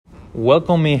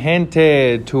Welcome, mi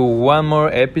gente, to one more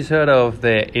episode of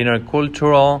the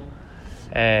Intercultural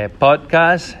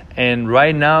podcast. And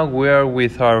right now we are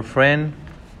with our friend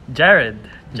Jared.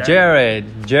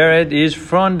 Jared is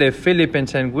from the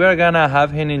Philippines, and we're gonna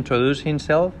have him introduce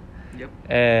himself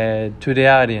to the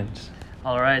audience.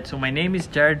 All right. So my name is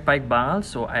Jared Pike Bangal.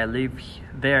 So I live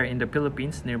there in the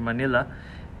Philippines near Manila,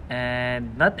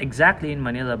 and not exactly in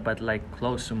Manila, but like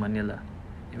close to Manila,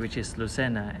 which is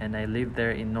Lucena, and I live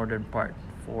there in northern part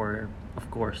for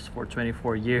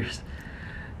 24 years.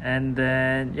 And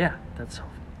then that's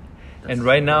and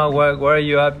right now, what are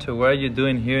you up to? What are you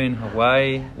doing here in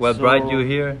Hawaii? What brought you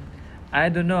here? I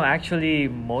don't know. Actually,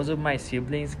 most of my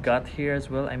siblings got here as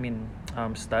well.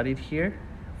 Studied here,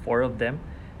 4 of them.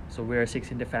 So we are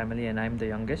 6 in the family, and I'm the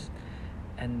youngest.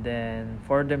 And then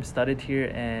 4 of them studied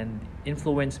here and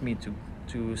influenced me to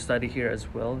study here as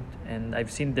well. And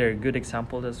I've seen their good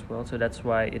examples as well. So that's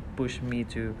why it pushed me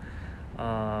to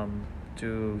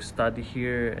study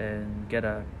here and get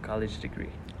a college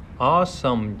degree.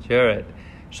 Awesome, Jared.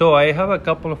 So I have a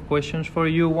couple of questions for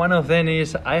you. One of them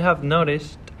is, I have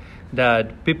noticed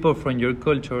that people from your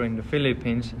culture in the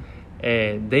Philippines,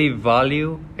 they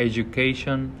value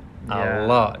education a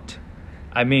lot.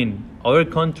 I mean, other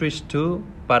countries too,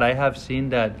 but I have seen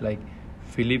that like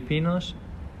Filipinos,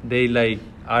 they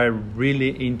are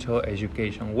really into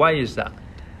education. Why is that?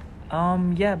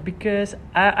 Because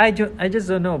I just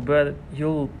don't know, but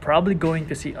you'll probably going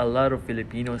to see a lot of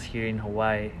Filipinos here in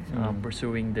Hawaii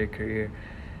pursuing their career.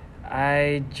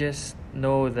 I just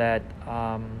know that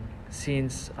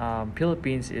since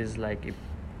Philippines is like a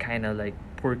kind of like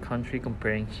poor country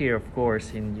comparing here, of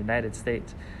course, in United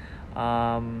States.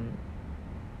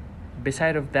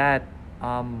 Beside of that,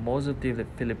 most of the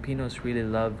Filipinos really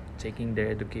love taking their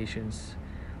educations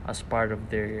as part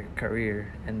of their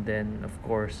career, and then of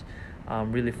course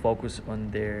really focus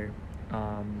on their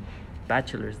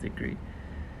bachelor's degree,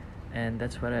 and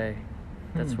that's what I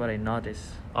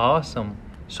noticed. Awesome.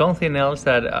 Something else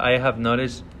that I have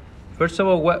noticed, first of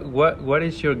all, what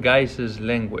is your guys'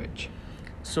 language?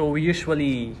 So we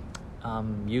usually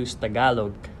use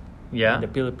Tagalog in the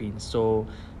Philippines. So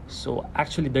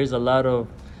actually there's a lot of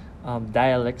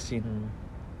dialects in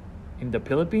the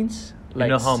Philippines. You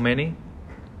know how many?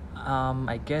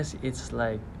 I guess it's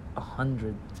like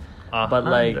 100.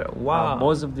 But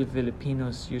most of the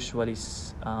Filipinos usually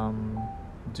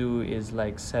do is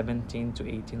like 17 to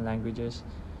 18 languages.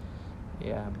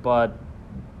 Yeah, but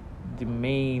the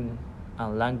main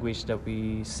language that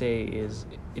we say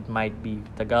it might be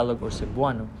Tagalog or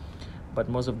Cebuano, but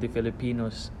most of the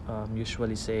Filipinos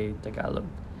usually say Tagalog,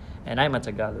 and I'm a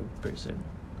Tagalog person.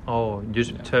 Oh, you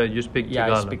speak Tagalog?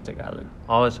 Yeah, I speak Tagalog.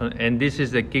 Awesome. And this is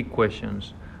the key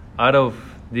questions. Out of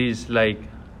these, like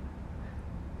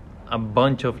a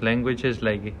bunch of languages,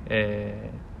 like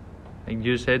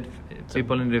you said,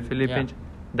 people in the Philippines,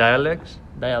 dialects?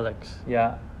 Dialects.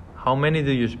 Yeah. How many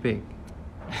do you speak?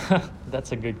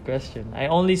 That's a good question. I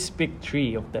only speak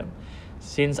 3 of them,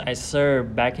 since I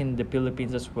served back in the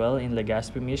Philippines as well in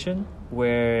Legazpi Mission,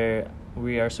 where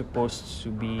we are supposed to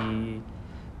be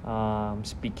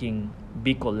speaking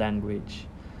Bicol language.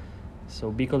 So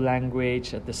Bicol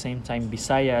language, at the same time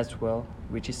Bisaya as well,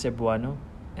 which is Cebuano,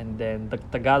 and then the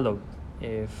Tagalog,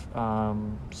 if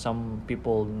some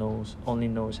people only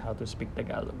knows how to speak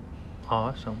Tagalog.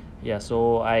 Awesome. Yeah,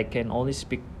 so I can only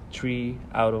speak 3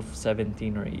 out of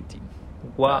 17 or 18.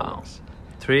 Wow. Dialects.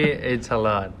 3, it's a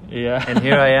lot. Yeah. And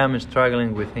here I am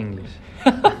struggling with English.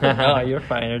 No, you're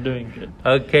fine. You're doing good.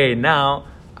 Okay, now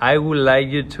I would like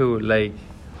you to,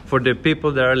 for the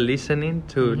people that are listening,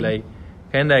 to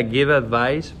kind of give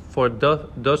advice for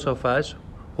those of us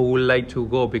who would like to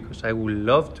go, because I would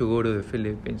love to go to the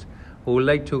Philippines. Who would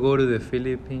like to go to the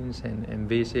Philippines and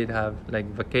visit, have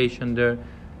vacation there.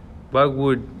 What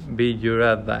would be your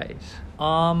advice?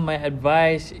 My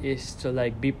advice is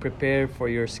to be prepared for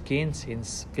your skin,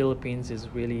 since Philippines is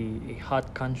really a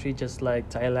hot country, just like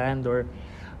Thailand or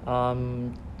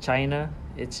China.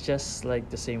 It's just like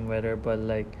the same weather, but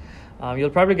you're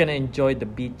probably gonna enjoy the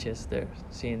beaches there,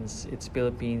 since it's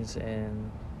Philippines and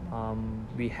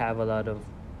we have a lot of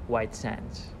white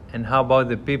sands. And how about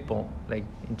the people?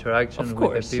 Interaction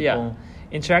with the people? Yeah.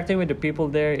 Interacting with the people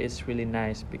there is really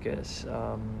nice because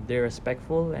they're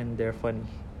respectful and they're funny.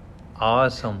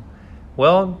 Awesome.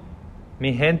 Well,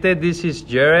 mi gente, this is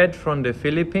Jared from the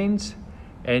Philippines,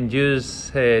 and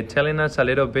just telling us a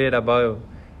little bit about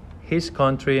his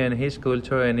country and his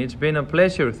culture, and it's been a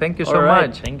pleasure. Thank you so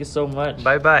much. Thank you so much.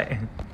 Bye-bye.